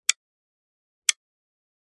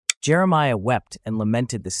Jeremiah wept and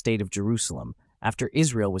lamented the state of Jerusalem after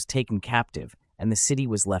Israel was taken captive and the city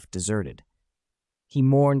was left deserted. He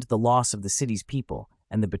mourned the loss of the city's people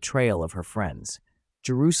and the betrayal of her friends.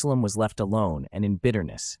 Jerusalem was left alone and in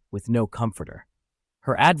bitterness, with no comforter.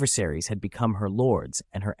 Her adversaries had become her lords,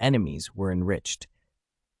 and her enemies were enriched.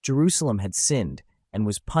 Jerusalem had sinned and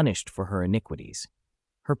was punished for her iniquities.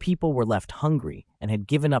 Her people were left hungry and had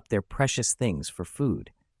given up their precious things for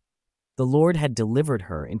food. The Lord had delivered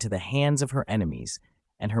her into the hands of her enemies,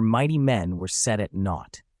 and her mighty men were set at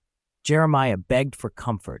naught. Jeremiah begged for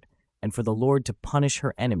comfort and for the Lord to punish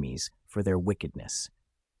her enemies for their wickedness.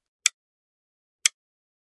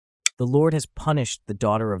 The Lord has punished the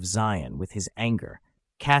daughter of Zion with his anger,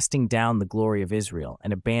 casting down the glory of Israel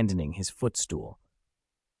and abandoning his footstool.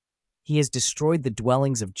 He has destroyed the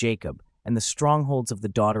dwellings of Jacob and the strongholds of the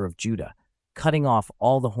daughter of Judah, cutting off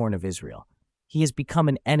all the horn of Israel. He has become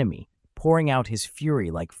an enemy, pouring out his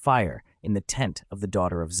fury like fire in the tent of the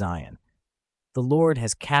daughter of Zion. The Lord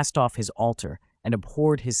has cast off his altar and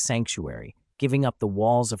abhorred his sanctuary, giving up the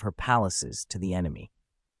walls of her palaces to the enemy.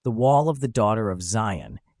 The wall of the daughter of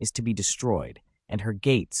Zion is to be destroyed, and her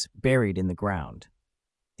gates buried in the ground.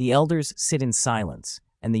 The elders sit in silence,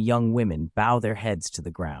 and the young women bow their heads to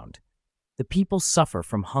the ground. The people suffer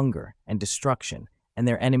from hunger and destruction, and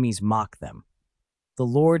their enemies mock them. The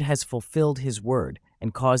Lord has fulfilled his word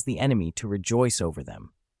and caused the enemy to rejoice over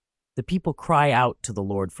them. The people cry out to the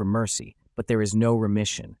Lord for mercy, but there is no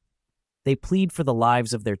remission. They plead for the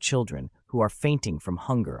lives of their children who are fainting from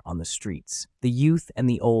hunger on the streets. The youth and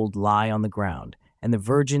the old lie on the ground, and the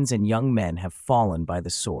virgins and young men have fallen by the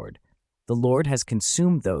sword. The Lord has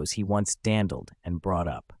consumed those he once dandled and brought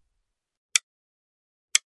up.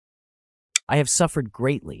 I have suffered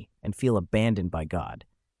greatly and feel abandoned by God.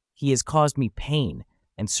 He has caused me pain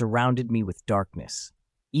and surrounded me with darkness.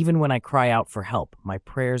 Even when I cry out for help, my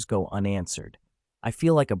prayers go unanswered. I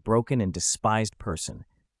feel like a broken and despised person,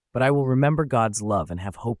 but I will remember God's love and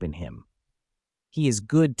have hope in him. He is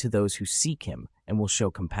good to those who seek him and will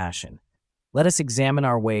show compassion. Let us examine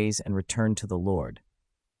our ways and return to the Lord.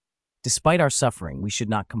 Despite our suffering, we should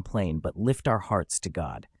not complain, but lift our hearts to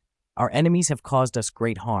God. Our enemies have caused us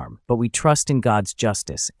great harm, but we trust in God's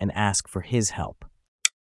justice and ask for his help.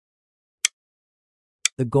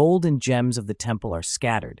 The gold and gems of the temple are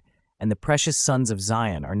scattered, and the precious sons of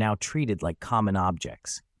Zion are now treated like common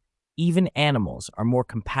objects. Even animals are more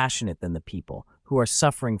compassionate than the people, who are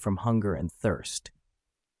suffering from hunger and thirst.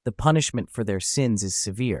 The punishment for their sins is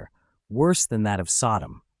severe, worse than that of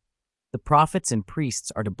Sodom. The prophets and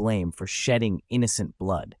priests are to blame for shedding innocent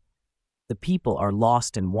blood. The people are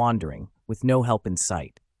lost and wandering, with no help in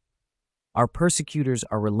sight. Our persecutors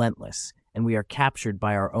are relentless, and we are captured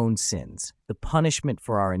by our own sins. The punishment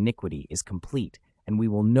for our iniquity is complete, and we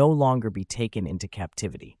will no longer be taken into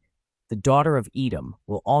captivity. The daughter of Edom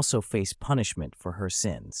will also face punishment for her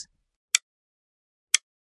sins.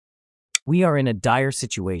 We are in a dire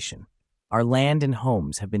situation. Our land and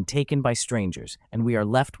homes have been taken by strangers, and we are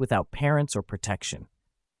left without parents or protection.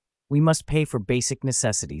 We must pay for basic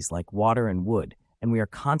necessities like water and wood, and we are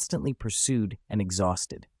constantly pursued and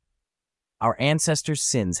exhausted. Our ancestors'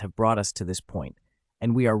 sins have brought us to this point,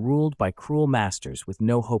 and we are ruled by cruel masters with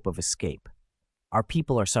no hope of escape. Our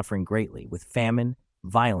people are suffering greatly with famine,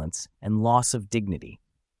 violence, and loss of dignity.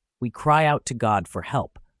 We cry out to God for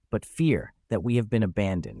help, but fear that we have been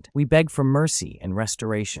abandoned. We beg for mercy and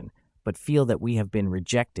restoration, but feel that we have been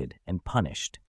rejected and punished.